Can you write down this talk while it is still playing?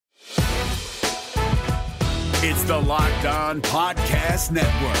It's the Locked On Podcast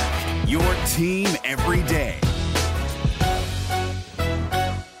Network, your team every day.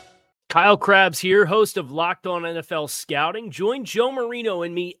 Kyle Krabs here, host of Locked On NFL Scouting. Join Joe Marino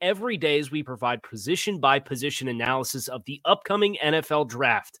and me every day as we provide position-by-position analysis of the upcoming NFL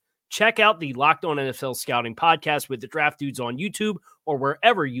Draft. Check out the Locked On NFL Scouting podcast with the Draft Dudes on YouTube or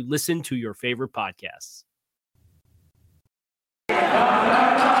wherever you listen to your favorite podcasts.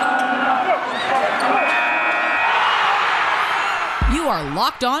 You are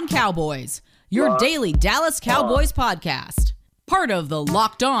Locked On Cowboys, your daily Dallas Cowboys podcast. Part of the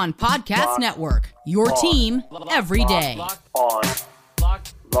Locked On Podcast Network, your team every day. Locked on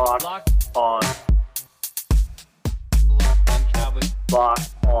Cowboys.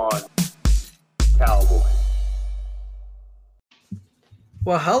 Locked on Cowboys.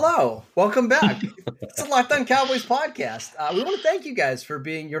 Well, hello. Welcome back. It's the Locked On Cowboys podcast. We want to thank you guys for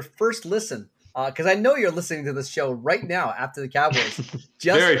being your first listen, because I know you're listening to this show right now after the Cowboys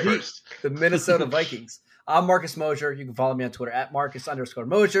just beat the Minnesota Vikings. I'm Marcus Mosher. You can follow me on Twitter at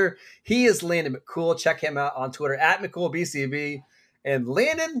Marcus_Mosher. He is Landon McCool. Check him out on Twitter at McCoolBCB. And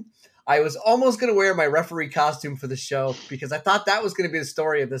Landon, I was almost going to wear my referee costume for the show because I thought that was going to be the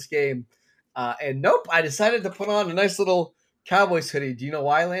story of this game. And nope, I decided to put on a nice little Cowboys hoodie. Do you know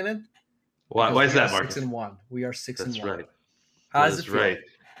why, Landon? Why is that, Marcus? 6-1. We are 6-1. That's right. How does it feel? Right.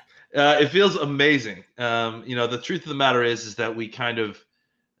 It feels amazing. The truth of the matter is that we kind of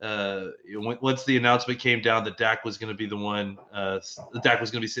once the announcement came down that Dak was going to be the one, Dak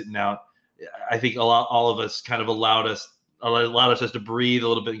was going to be sitting out. I think all of us kind of allowed us to breathe a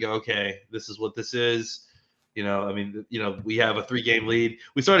little bit and go, okay, this is what this is. We have a 3-game lead.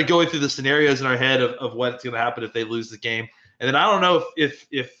 We started going through the scenarios in our head of what's going to happen if they lose the game. And then I don't know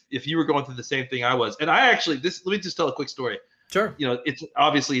if you were going through the same thing I was. And I actually, let me just tell a quick story. Sure.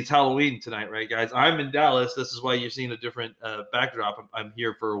 It's Halloween tonight, right, guys? I'm in Dallas. This is why you're seeing a different backdrop. I'm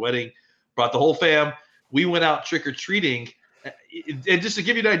here for a wedding. Brought the whole fam. We went out trick-or-treating. And just to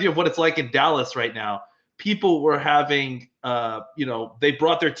give you an idea of what it's like in Dallas right now, people were having, they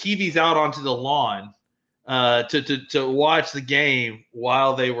brought their TVs out onto the lawn to watch the game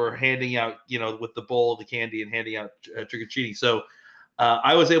while they were handing out, with the bowl of the candy and handing out trick-or-treating. So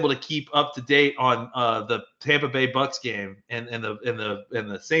I was able to keep up to date on the Tampa Bay Bucks game and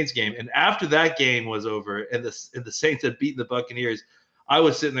the Saints game. And after that game was over and the Saints had beaten the Buccaneers, I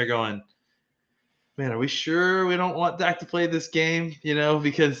was sitting there going, man, are we sure we don't want Dak to play this game?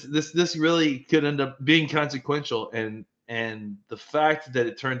 Because this really could end up being consequential. And the fact that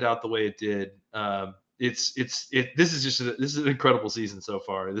it turned out the way it did, this is an incredible season so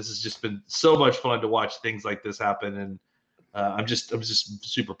far. This has just been so much fun to watch things like this happen. And I'm just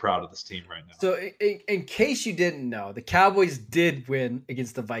super proud of this team right now. So in case you didn't know, the Cowboys did win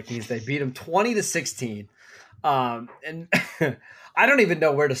against the Vikings. They beat them 20-16. And I don't even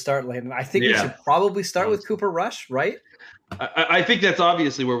know where to start, Landon. I think we should probably start with Cooper Rush, right? I think that's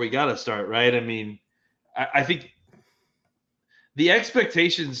obviously where we got to start, right? I mean, I think the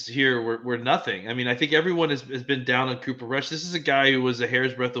expectations here were nothing. I mean, I think everyone has been down on Cooper Rush. This is a guy who was a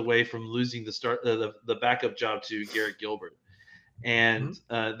hair's breadth away from losing the backup job to Garrett Gilbert. And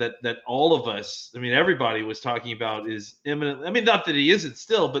that all of us, I mean, everybody was talking about is imminent. I mean, not that he isn't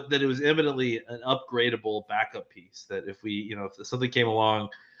still, but that it was imminently an upgradable backup piece. That if something came along,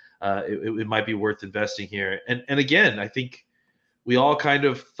 it might be worth investing here. And again, I think we all kind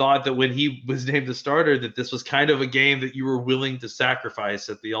of thought that when he was named the starter, that this was kind of a game that you were willing to sacrifice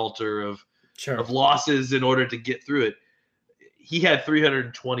at the altar of losses in order to get through it. He had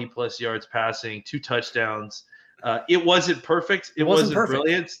 320 plus yards passing, 2 touchdowns. It wasn't perfect. It wasn't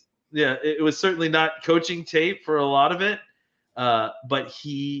brilliant. Yeah, it was certainly not coaching tape for a lot of it. But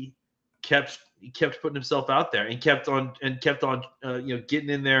he kept putting himself out there and kept on getting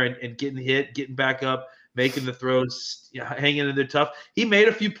in there and getting hit, getting back up, making the throws, hanging in there tough. He made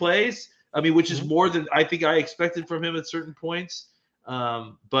a few plays, which is more than I think I expected from him at certain points.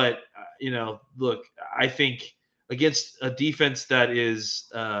 But look, I think against a defense that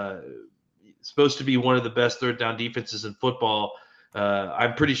is supposed to be one of the best third down defenses in football,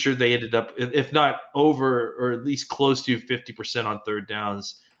 I'm pretty sure they ended up, if not over or at least close to 50% on third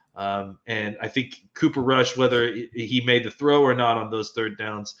downs. And I think Cooper Rush, whether he made the throw or not on those third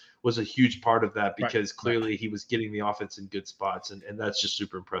downs, was a huge part of that because clearly he was getting the offense in good spots, and that's just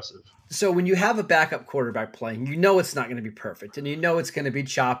super impressive. So when you have a backup quarterback playing, it's not going to be perfect, and it's going to be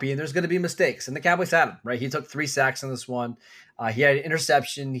choppy, and there's going to be mistakes. And the Cowboys had him, right? He took 3 sacks in this one. He had an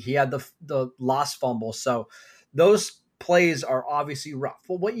interception. He had the lost fumble. So those plays are obviously rough.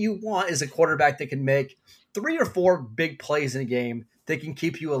 Well, what you want is a quarterback that can make 3 or 4 big plays in a game that can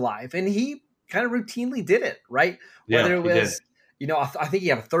keep you alive. And he kind of routinely did it, right? Yeah, Whether it he did. was, I think he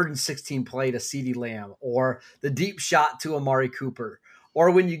had a 3rd and 16 play to CeeDee Lamb, or the deep shot to Amari Cooper, or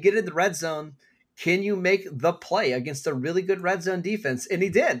when you get in the red zone, can you make the play against a really good red zone defense? And he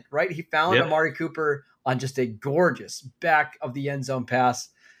did, right? He found Amari Cooper on just a gorgeous back of the end zone pass.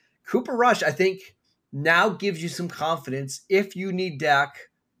 Cooper Rush, I think, now gives you some confidence if you need Dak.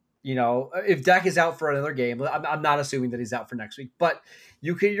 If Dak is out for another game, I'm not assuming that he's out for next week, but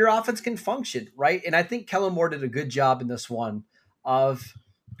your offense can function, right? And I think Kellen Moore did a good job in this one of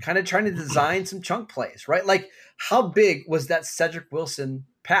kind of trying to design some chunk plays, right? Like, how big was that Cedric Wilson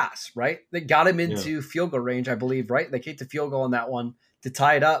pass, right? That got him into field goal range, I believe, right? They kicked the field goal on that one to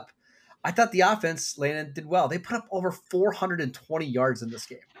tie it up. I thought the offense, Landon, did well. They put up over 420 yards in this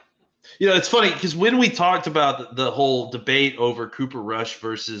game. It's funny because when we talked about the whole debate over Cooper Rush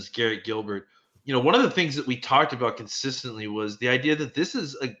versus Garrett Gilbert, one of the things that we talked about consistently was the idea that this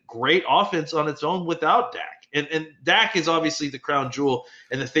is a great offense on its own without Dak. And Dak is obviously the crown jewel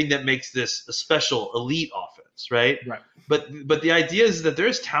and the thing that makes this a special elite offense, right? Right. But the idea is that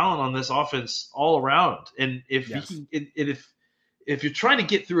there's talent on this offense all around. And if if you're trying to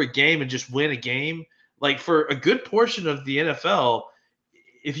get through a game and just win a game, like for a good portion of the NFL,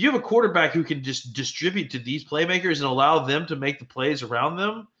 if you have a quarterback who can just distribute to these playmakers and allow them to make the plays around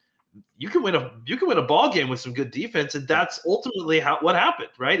them, you can win a ball game with some good defense. And that's ultimately what happened,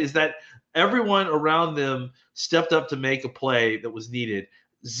 right? Is that everyone around them stepped up to make a play that was needed.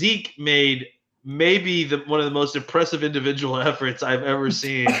 Zeke made maybe one of the most impressive individual efforts I've ever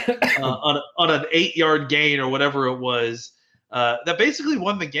seen on an 8-yard gain or whatever it was. That basically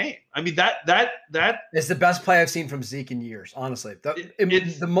won the game. I mean, that it's the best play I've seen from Zeke in years, honestly.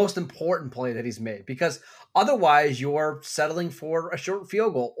 It's the most important play that he's made, because otherwise you're settling for a short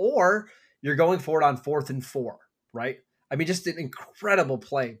field goal or you're going for it on 4th and 4, right? I mean, just an incredible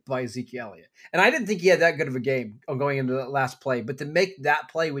play by Zeke Elliott. And I didn't think he had that good of a game going into the last play, but to make that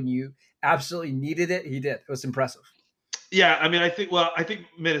play when you absolutely needed it, he did. It was impressive. Yeah, I mean, I think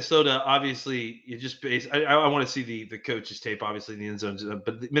Minnesota, obviously, I want to see the coach's tape, obviously, in the end zone.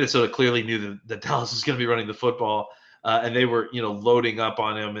 But Minnesota clearly knew that Dallas was going to be running the football, and they were, loading up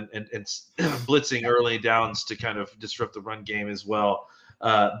on him and blitzing early downs to kind of disrupt the run game as well.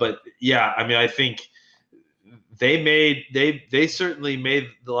 But, yeah, I mean, I think they certainly made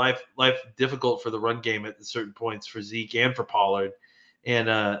the life difficult for the run game at certain points for Zeke and for Pollard.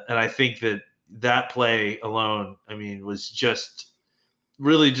 And I think that play alone, I mean, was just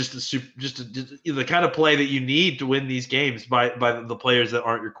really just the kind of play that you need to win these games by the players that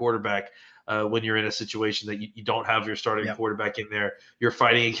aren't your quarterback. When you're in a situation that you don't have your starting quarterback in there, you're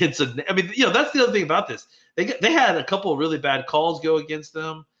fighting against I mean, that's the other thing about this. They had a couple of really bad calls go against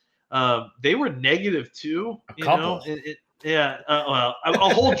them. They were negative too. A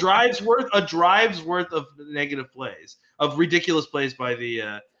whole drive's worth of negative plays, of ridiculous plays by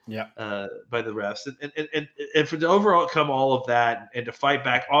the by the refs, and for to overcome all of that and to fight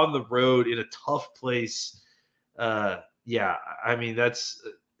back on the road in a tough place, I mean, that's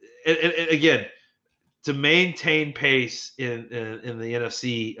and again, to maintain pace in the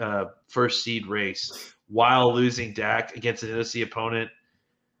NFC first seed race while losing Dak against an NFC opponent,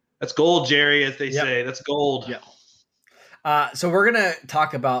 that's gold, Jerry, as they say. That's gold. Yeah. So we're gonna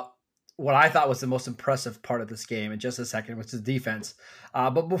talk about what I thought was the most impressive part of this game in just a second, which is defense.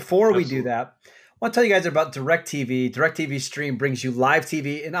 But before we do that, I want to tell you guys about DirecTV. DirecTV Stream brings you live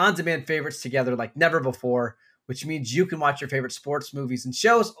TV and on-demand favorites together like never before, which means you can watch your favorite sports, movies, and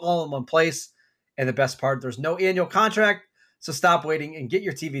shows all in one place. And the best part, there's no annual contract, so stop waiting and get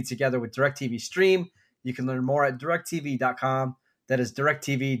your TV together with DirecTV Stream. You can learn more at directtv.com. That is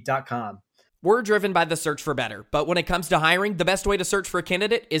directtv.com. We're driven by the search for better, but when it comes to hiring, the best way to search for a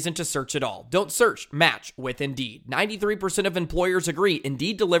candidate isn't to search at all. Don't search, match with Indeed. 93% of employers agree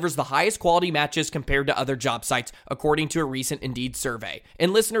Indeed delivers the highest quality matches compared to other job sites, according to a recent Indeed survey.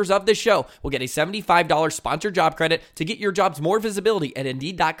 And listeners of this show will get a $75 sponsored job credit to get your jobs more visibility at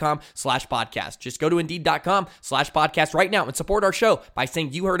Indeed.com/podcast. Just go to Indeed.com/podcast right now and support our show by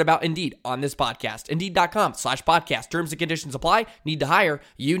saying you heard about Indeed on this podcast. Indeed.com/podcast. Terms and conditions apply. Need to hire?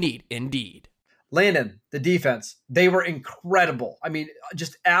 You need Indeed. Landon, the defense, they were incredible. I mean,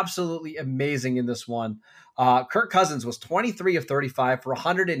 just absolutely amazing in this one. Kirk Cousins was 23 of 35 for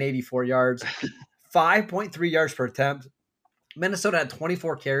 184 yards, 5.3 yards per attempt. Minnesota had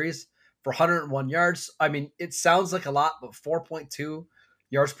 24 carries for 101 yards. I mean, it sounds like a lot, but 4.2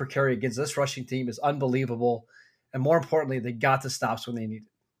 yards per carry against this rushing team is unbelievable. And more importantly, they got the stops when they needed.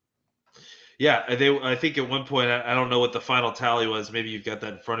 Yeah, I think at one point, I don't know what the final tally was. Maybe you've got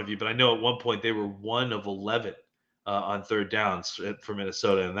that in front of you, but I know at one point they were 1 of 11 on third downs for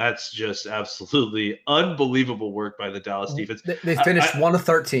Minnesota, and that's just absolutely unbelievable work by the Dallas defense. They finished 1 of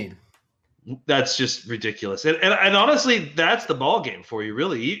 13. That's just ridiculous, and honestly, that's the ball game for you,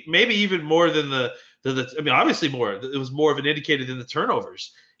 really. Maybe even more than the I mean, obviously more. It was more of an indicator than the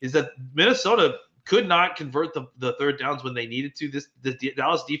turnovers. Is that Minnesota could not convert the third downs when they needed to. The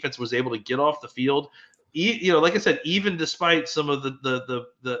Dallas defense was able to get off the field. Like I said, even despite some of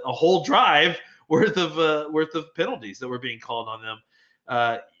a whole drive worth of penalties that were being called on them.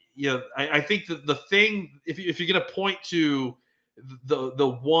 I think that the thing, if you're going to point to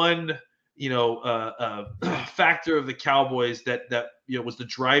the one factor of the Cowboys that was the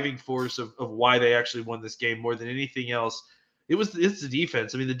driving force of why they actually won this game more than anything else, it's the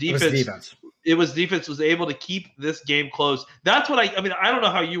defense. I mean, the defense. It was defense was able to keep this game close. That's what I mean, I don't know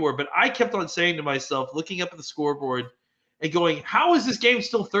how you were, but I kept on saying to myself, looking up at the scoreboard and going, how is this game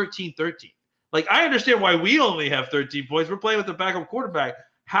still 13-13? Like, I understand why we only have 13 points. We're playing with the backup quarterback.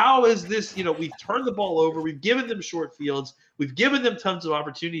 How is this, we've turned the ball over. We've given them short fields. We've given them tons of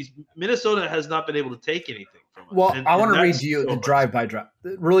opportunities. Minnesota has not been able to take anything from us. Well, I want to read you the drive by drive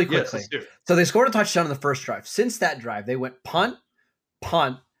really quickly. Yes, so they scored a touchdown in the first drive. Since that drive, they went punt,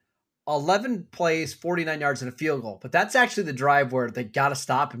 11 plays, 49 yards, and a field goal. But that's actually the drive where they got to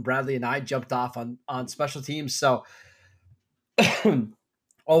stop, and Bradley and I jumped off on special teams. So, oh,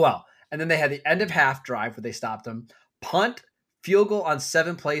 well. And then they had the end of half drive where they stopped them. Punt, field goal on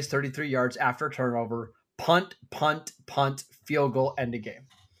 7 plays, 33 yards after a turnover. Punt, field goal, end of game.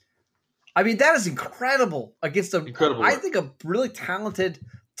 I mean, that is incredible against I think a really talented,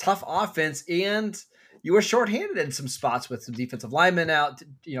 tough offense. And you were shorthanded in some spots with some defensive linemen out.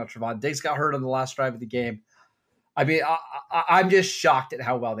 Trevon Diggs got hurt on the last drive of the game. I mean, I'm just shocked at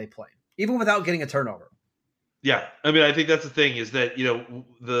how well they played, even without getting a turnover. Yeah, I mean, I think that's the thing is that,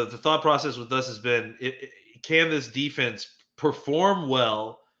 the thought process with us has been, can this defense perform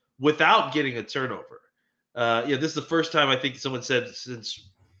well without getting a turnover? This is the first time I think someone said since,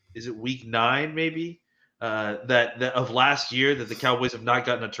 is it week 9 maybe, that of last year that the Cowboys have not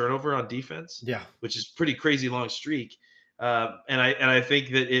gotten a turnover on defense. Yeah, which is pretty crazy long streak. And I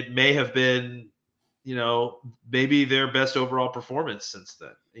think that it may have been, maybe their best overall performance since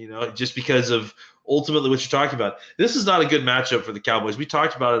then, just because of ultimately what you're talking about. This is not a good matchup for the Cowboys. We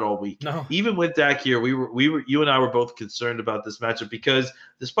talked about it all week. No. Even with Dak here, you and I were both concerned about this matchup because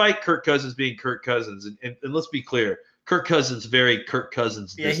despite Kirk Cousins being Kirk Cousins, and let's be clear, Kirk Cousins very Kirk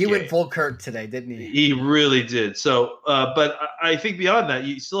Cousins. Yeah, he went full Kirk today, didn't he? He really did. So, but I think beyond that,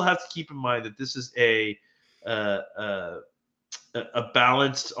 you still have to keep in mind that this is a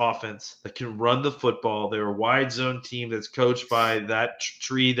balanced offense that can run the football. They're a wide zone team that's coached by that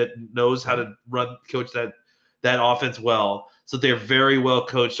tree that knows how to coach that offense well. So they're very well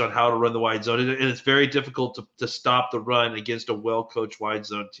coached on how to run the wide zone. And it's very difficult to stop the run against a well-coached wide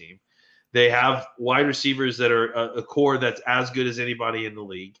zone team. They have wide receivers that are a core that's as good as anybody in the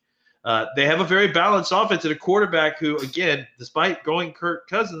league. They have a very balanced offense and a quarterback who, again, despite going Kirk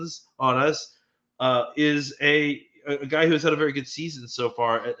Cousins on us, is a guy who has had a very good season so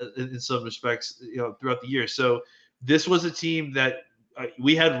far in some respects, throughout the year. So this was a team that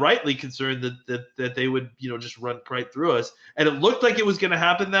we had rightly concerned that they would, just run right through us. And it looked like it was going to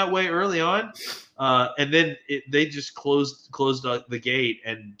happen that way early on. And then they just closed the gate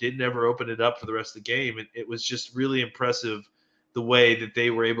and didn't ever open it up for the rest of the game. And it was just really impressive the way that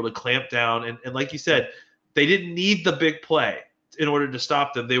they were able to clamp down. And like you said, they didn't need the big play in order to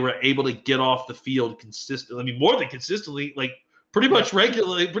stop them. They were able to get off the field consistently. I mean, more than consistently, like pretty much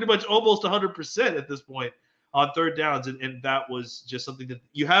regularly, pretty much almost 100% at this point on third downs. And that was just something that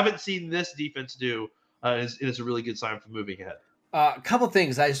you haven't seen this defense do. And it's a really good sign for moving ahead. A couple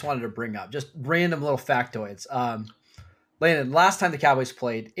things I just wanted to bring up, just random little factoids. Landon, last time the Cowboys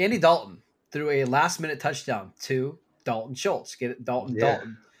played, Andy Dalton threw a last-minute touchdown to Dalton Schultz. Get it,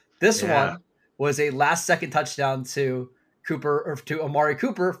 Dalton. This one was a last-second touchdown to Amari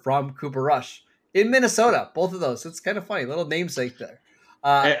Cooper from Cooper Rush in Minnesota. Both of those. It's kind of funny, little namesake there.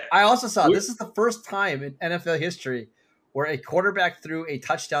 I also saw this is the first time in NFL history where a quarterback threw a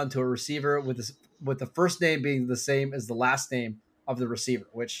touchdown to a receiver with the first name being the same as the last name of the receiver,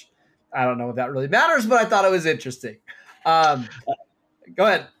 which I don't know if that really matters, but I thought it was interesting. Go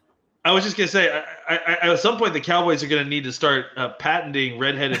ahead. I was just going to say, at some point, the Cowboys are going to need to start patenting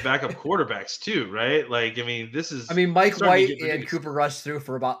redheaded backup quarterbacks too, right? Like, I mean, Mike White and Cooper Rush threw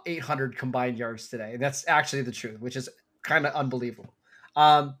for about 800 combined yards today. And that's actually the truth, which is kind of unbelievable.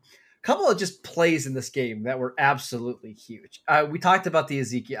 Couple of just plays in this game that were absolutely huge. We talked about the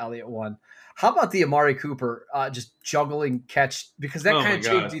Ezekiel Elliott one. How about the Amari Cooper just juggling catch? Because that kind of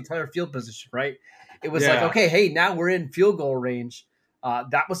changed the entire field position, right? it was like, okay, hey, now we're in field goal range.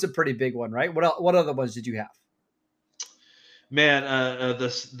 That was a pretty big one, right? What other ones did you have? Man,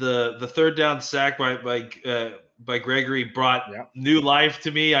 the third down sack by Gregory brought new life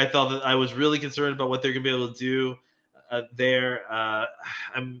to me. I thought that I was really concerned about what they're going to be able to do there.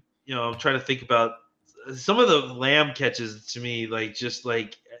 I'm trying to think about some of the Lamb catches to me,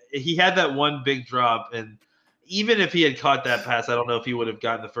 he had that one big drop, and even if he had caught that pass, I don't know if he would have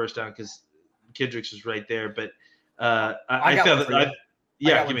gotten the first down because Kendricks was right there. But I found that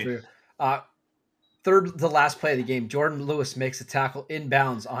give me. Third to last play of the game, Jordan Lewis makes a tackle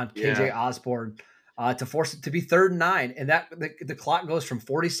inbounds on KJ Osborne to force it to be 3rd and 9. And that the clock goes from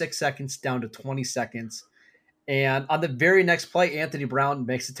 46 seconds down to 20 seconds. And on the very next play, Anthony Brown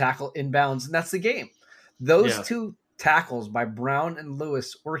makes a tackle inbounds, and that's the game. Those two tackles by Brown and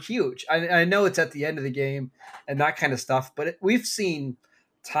Lewis were huge. I know it's at the end of the game and that kind of stuff, but we've seen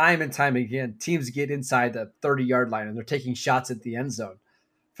time and time again teams get inside the 30-yard line and they're taking shots at the end zone.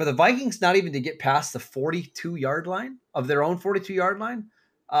 For the Vikings not even to get past the 42-yard line of their own 42-yard line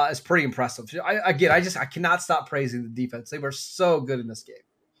is pretty impressive. I cannot stop praising the defense. They were so good in this game.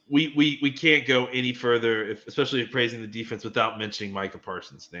 We can't go any further, especially praising the defense, without mentioning Micah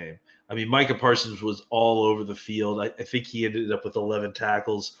Parsons' name. I mean, Micah Parsons was all over the field. I think he ended up with 11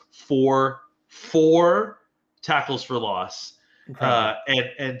 tackles, four tackles for loss.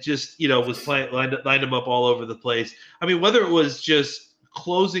 And just, was lined him up all over the place. I mean, whether it was just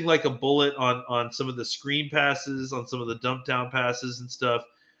closing like a bullet on some of the screen passes, on some of the dump down passes and stuff,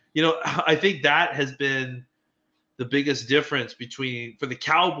 I think that has been the biggest difference for the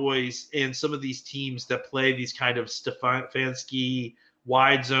Cowboys and some of these teams that play these kind of Stefanski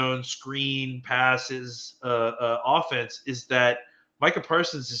wide zone screen passes offense, is that Micah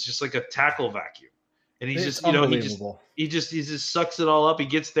Parsons is just like a tackle vacuum. And he's just, he just sucks it all up. He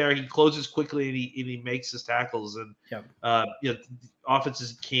gets there, he closes quickly, and he makes his tackles. And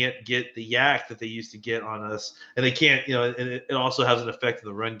offenses can't get the yak that they used to get on us, and they can't. And it also has an effect in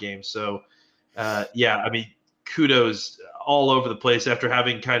the run game. So, I mean, kudos all over the place after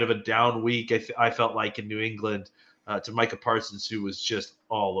having kind of a down week. I felt like in New England to Micah Parsons, who was just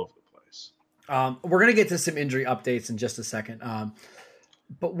all over the place. We're gonna get to some injury updates in just a second.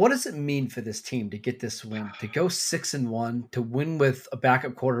 But what does it mean for this team to get this win, to go 6-1, to win with a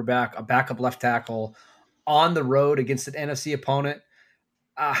backup quarterback, a backup left tackle on the road against an NFC opponent?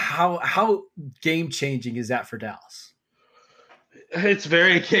 How game-changing is that for Dallas? It's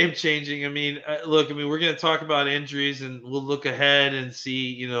very game-changing. I mean, we're going to talk about injuries, and we'll look ahead and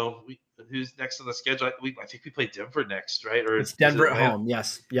see, who's next on the schedule. I think we play Denver next, right? Or it's Denver at home,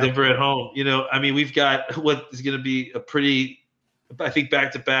 yes. Yep. Denver at home. I mean, we've got what is going to be a pretty – I think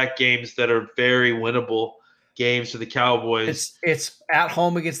back-to-back games that are very winnable games for the Cowboys. It's at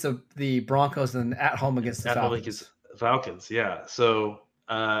home against the Broncos and at home against the Falcons. Yeah. So,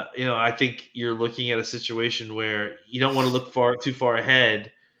 I think you're looking at a situation where you don't want to look too far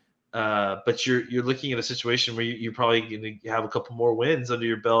ahead, but you're looking at a situation where you're probably going to have a couple more wins under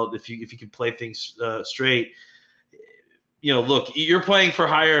your belt if you can play things straight. Look, you're playing for a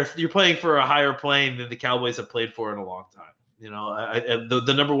higher plane than the Cowboys have played for in a long time.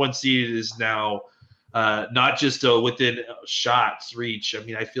 The number one seed is now not just within shots reach. I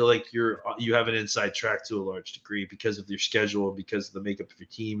mean, I feel like you have an inside track to a large degree because of your schedule, because of the makeup of your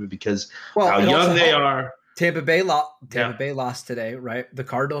team, and because how young they are. Tampa Bay lost today, right? The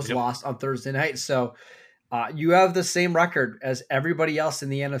Cardinals lost on Thursday night. So you have the same record as everybody else in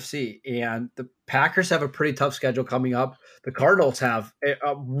the NFC, and the Packers have a pretty tough schedule coming up. The Cardinals have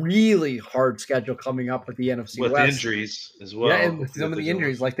a really hard schedule coming up with the NFC with West. Injuries as well. Yeah, and with some of the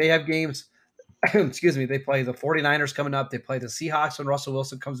injuries. Like they have games, excuse me, they play the 49ers coming up. They play the Seahawks when Russell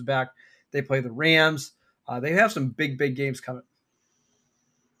Wilson comes back. They play the Rams. They have some big games coming.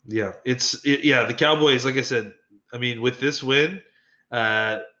 Yeah, the Cowboys, like I said, I mean, with this win,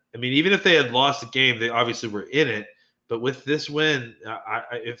 even if they had lost the game, they obviously were in it. But with this win,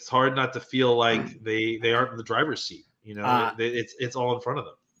 it's hard not to feel like they aren't in the driver's seat. It's all in front of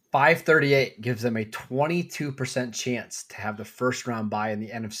them. 538 gives them a 22% chance to have the first round bye in the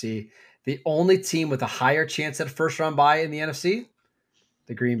NFC. The only team with a higher chance at a first round bye in the NFC,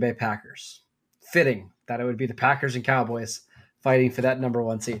 the Green Bay Packers. Fitting that it would be the Packers and Cowboys fighting for that number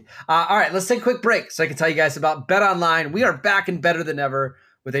one seed. All right, let's take a quick break so I can tell you guys about Bet Online. We are back and better than ever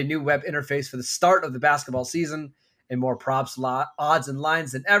with a new web interface for the start of the basketball season and more props, odds, and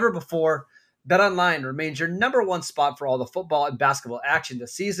lines than ever before. BetOnline remains your number one spot for all the football and basketball action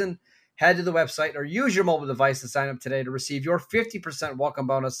this season. Head to the website or use your mobile device to sign up today to receive your 50% welcome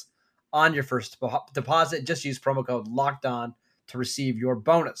bonus on your first deposit. Just use promo code LOCKEDON to receive your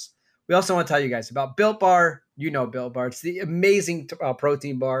bonus. we also want to tell you guys about Built Bar. You know Built Bar. It's the amazing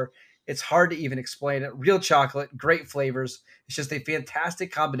protein bar. It's hard to even explain it. Real chocolate, great flavors. It's just a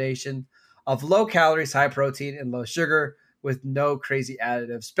fantastic combination of low calories, high protein, and low sugar with no crazy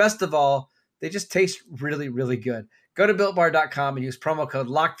additives. Best of all, they just taste really, really good. Go to BuiltBar.com and use promo code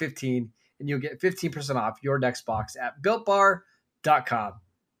LOCK15 and you'll get 15% off your next box at BuiltBar.com.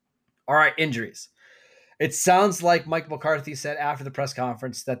 All right, injuries. It sounds like Mike McCarthy said after the press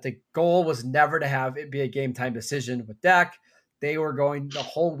conference that the goal was never to have it be a game time decision with Dak. They were going the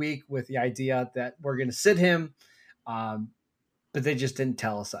whole week with the idea that we're going to sit him, but they just didn't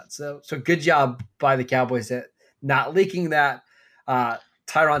tell us that. So good job by the Cowboys at not leaking that.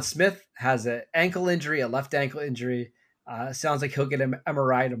 Tyron Smith has an ankle injury, a left ankle injury. Sounds like he'll get an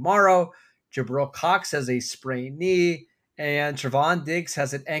MRI tomorrow. Jabril Cox has a sprained knee. And Trevon Diggs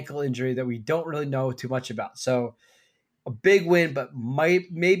has an ankle injury that we don't really know too much about. So a big win, but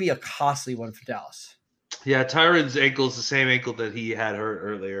maybe a costly one for Dallas. Yeah, Tyron's ankle is the same ankle that he had hurt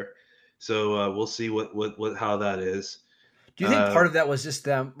earlier. So we'll see how that is. Do you think part of that was just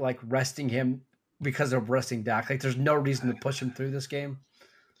them like resting him because of resting Dak? Like there's no reason to push him through this game?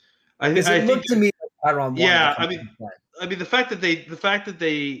 I think to me like Tyron. Yeah, I mean the fact that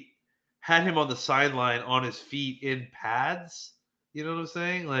they had him on the sideline on his feet in pads. You know what I'm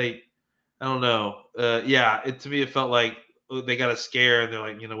saying? Like, I don't know. To me, it felt like they got a scare and they're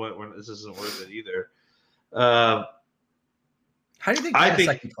like, you know what? This isn't worth it either. How do you think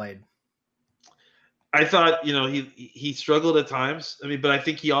Second played? I thought, he struggled at times. I mean, but I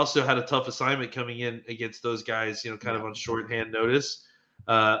think he also had a tough assignment coming in against those guys, kind of on shorthand notice.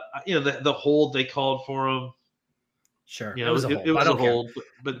 The hold they called for him. Sure. It was a hold,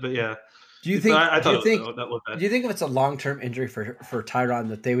 but yeah. Do you think if it's a long-term injury for Tyron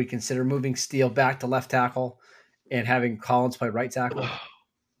that they would consider moving Steele back to left tackle and having Collins play right tackle?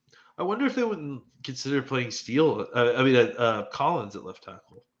 I wonder if they wouldn't consider playing Steele. Collins at left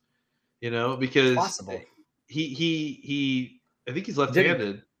tackle. Because possible. He I think he's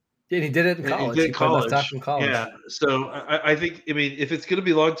left-handed. He did it in college. He college. Left tackle in college. Yeah. So I think, if it's going to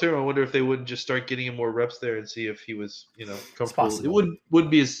be long-term, I wonder if they wouldn't just start getting him more reps there and see if he was, comfortable. It wouldn't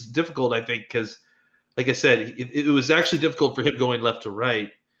be as difficult, I think, because, like I said, it was actually difficult for him going left to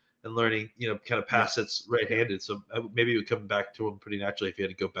right and learning, kind of pass that's right-handed. So maybe it would come back to him pretty naturally if he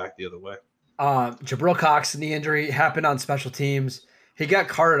had to go back the other way. Jabril Cox knee injury happened on special teams. He got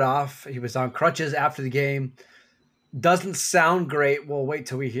carted off. He was on crutches after the game. Doesn't sound great. We'll wait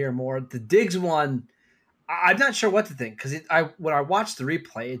till we hear more. The Diggs one, I'm not sure what to think because when I watched the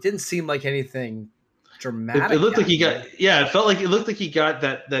replay, it didn't seem like anything dramatic. It looked like he got it looked like he got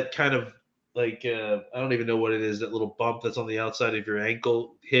that kind of like I don't even know what it is, that little bump that's on the outside of your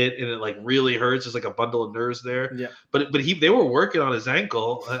ankle hit and it like really hurts. There's like a bundle of nerves there. Yeah. But they were working on his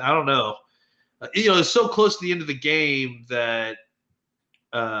ankle. I don't know. It's so close to the end of the game that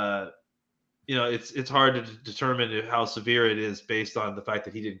it's hard to determine how severe it is based on the fact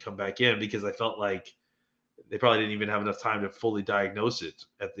that he didn't come back in, because I felt like they probably didn't even have enough time to fully diagnose it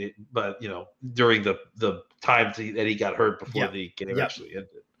during the time that he got hurt before the game actually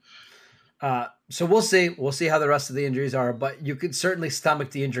ended. So we'll see. We'll see how the rest of the injuries are, but you can certainly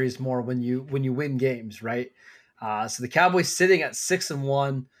stomach the injuries more when you win games, right? So the Cowboys sitting at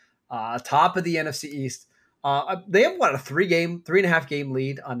 6-1, top of the NFC East. They have a 3.5 game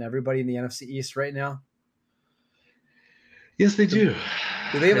lead on everybody in the NFC East right now. Yes, they do.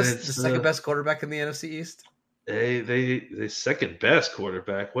 Do they have the second best quarterback in the NFC East? They second best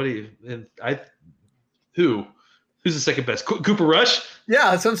quarterback. Who's the second best? Cooper Rush?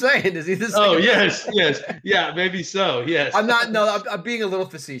 Yeah, that's what I'm saying. Is he the second? Oh, yes. Yeah, maybe so. Yes. I'm being a little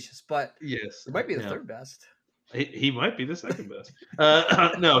facetious, but yes, it might be the third best. He might be the second best.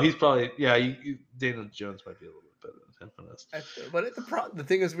 No, he's probably Daniel Jones might be a little bit better than him. But the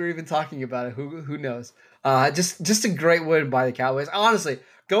thing is, we're even talking about it. Who knows? Just a great win by the Cowboys. Honestly,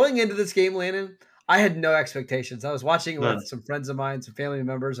 going into this game, Landon, I had no expectations. I was watching it with some friends of mine, some family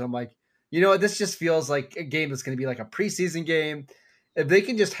members. And I'm like, you know what? This just feels like a game that's going to be like a preseason game. If they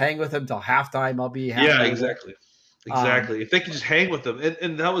can just hang with them till halftime, I'll be happy. Yeah, exactly. If they can just hang with them,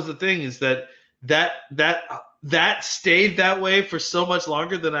 and that was the thing, is that stayed that way for so much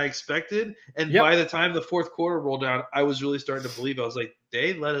longer than I expected. And by the time the fourth quarter rolled down, I was really starting to believe. I was like,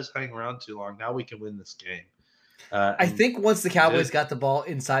 they let us hang around too long. Now we can win this game. I think once the Cowboys got the ball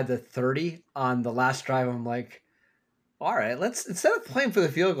inside the 30 on the last drive, I'm like, all right, let's, instead of playing for the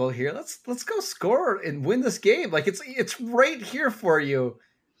field goal here, let's go score and win this game. Like it's right here for you.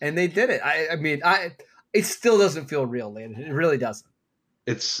 And they did it. I mean, it still doesn't feel real, Landon. It really doesn't.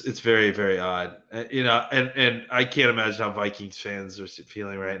 It's very, very odd, and I can't imagine how Vikings fans are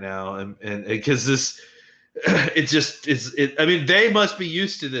feeling right now, and because this, I mean, they must be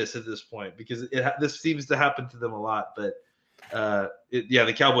used to this at this point because this seems to happen to them a lot. But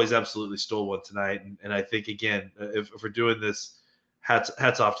the Cowboys absolutely stole one tonight, and I think again, if we're doing this, hats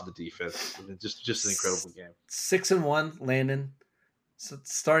off to the defense. I mean, just an incredible game. 6-1, Landon. So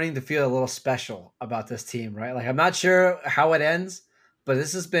it's starting to feel a little special about this team, right? Like I'm not sure how it ends. But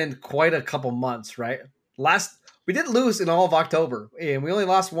this has been quite a couple months, right? We did lose in all of October, and we only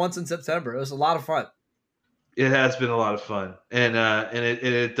lost once in September. It was a lot of fun. It has been a lot of fun, and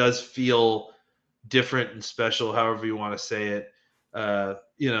it does feel different and special, however you want to say it.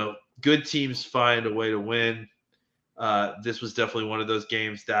 Good teams find a way to win. This was definitely one of those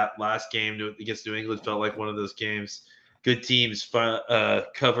games. That last game against New England felt like one of those games. Good teams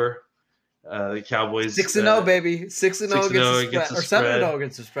cover. The Cowboys 6-0, baby. 6-0 against the spread. Or 7-0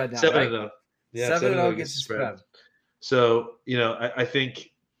 against the spread now. 7-0. Right? Yeah, 7-0 against the spread. So, I think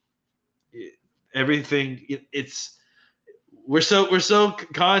everything we're so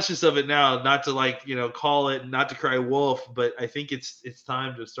conscious of it now, not to call it, not to cry wolf, but I think it's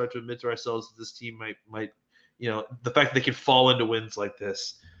time to start to admit to ourselves that this team might the fact that they can fall into wins like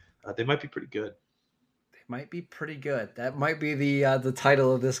this, they might be pretty good. Might be pretty good. That might be the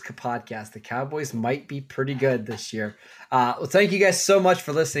title of this podcast. The Cowboys might be pretty good this year. Well, thank you guys so much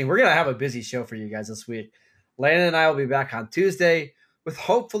for listening. We're going to have a busy show for you guys this week. Landon and I will be back on Tuesday with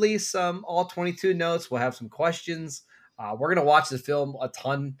hopefully some all 22 notes. We'll have some questions. We're going to watch the film a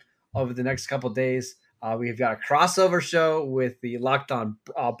ton over the next couple of days. We've got a crossover show with the Locked On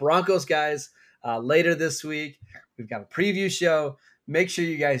Broncos guys later this week. We've got a preview show. Make sure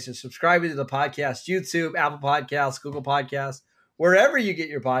you guys are subscribing to the podcast, YouTube, Apple Podcasts, Google Podcasts, wherever you get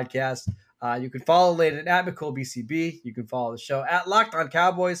your podcasts. You can follow Landon at McCoolBCB. You can follow the show at Locked On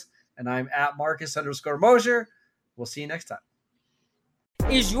Cowboys, and I'm at Marcus_Mosier. We'll see you next time.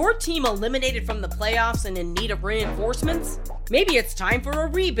 Is your team eliminated from the playoffs and in need of reinforcements? Maybe it's time for a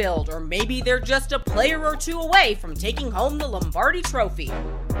rebuild, or maybe they're just a player or two away from taking home the Lombardi Trophy.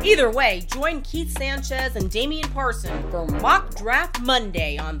 Either way, join Keith Sanchez and Damian Parson for Mock Draft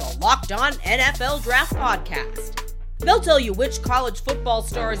Monday on the Locked On NFL Draft Podcast. They'll tell you which college football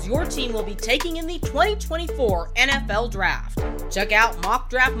stars your team will be taking in the 2024 NFL Draft. Check out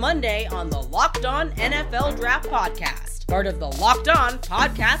Mock Draft Monday on the Locked On NFL Draft Podcast, part of the Locked On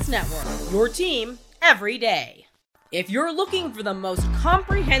Podcast Network, your team every day. If you're looking for the most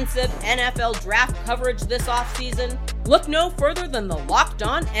comprehensive NFL draft coverage this offseason, look no further than the Locked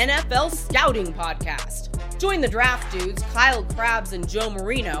On NFL Scouting Podcast. Join the draft dudes, Kyle Krabs and Joe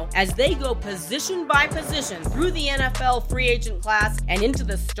Marino, as they go position by position through the NFL free agent class and into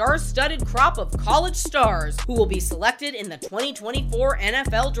the star-studded crop of college stars who will be selected in the 2024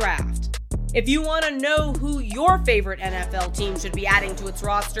 NFL Draft. If you want to know who your favorite NFL team should be adding to its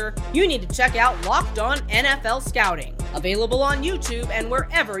roster, you need to check out Locked On NFL Scouting, available on YouTube and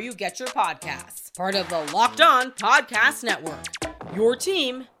wherever you get your podcasts. Part of the Locked On Podcast Network, your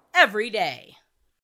team every day.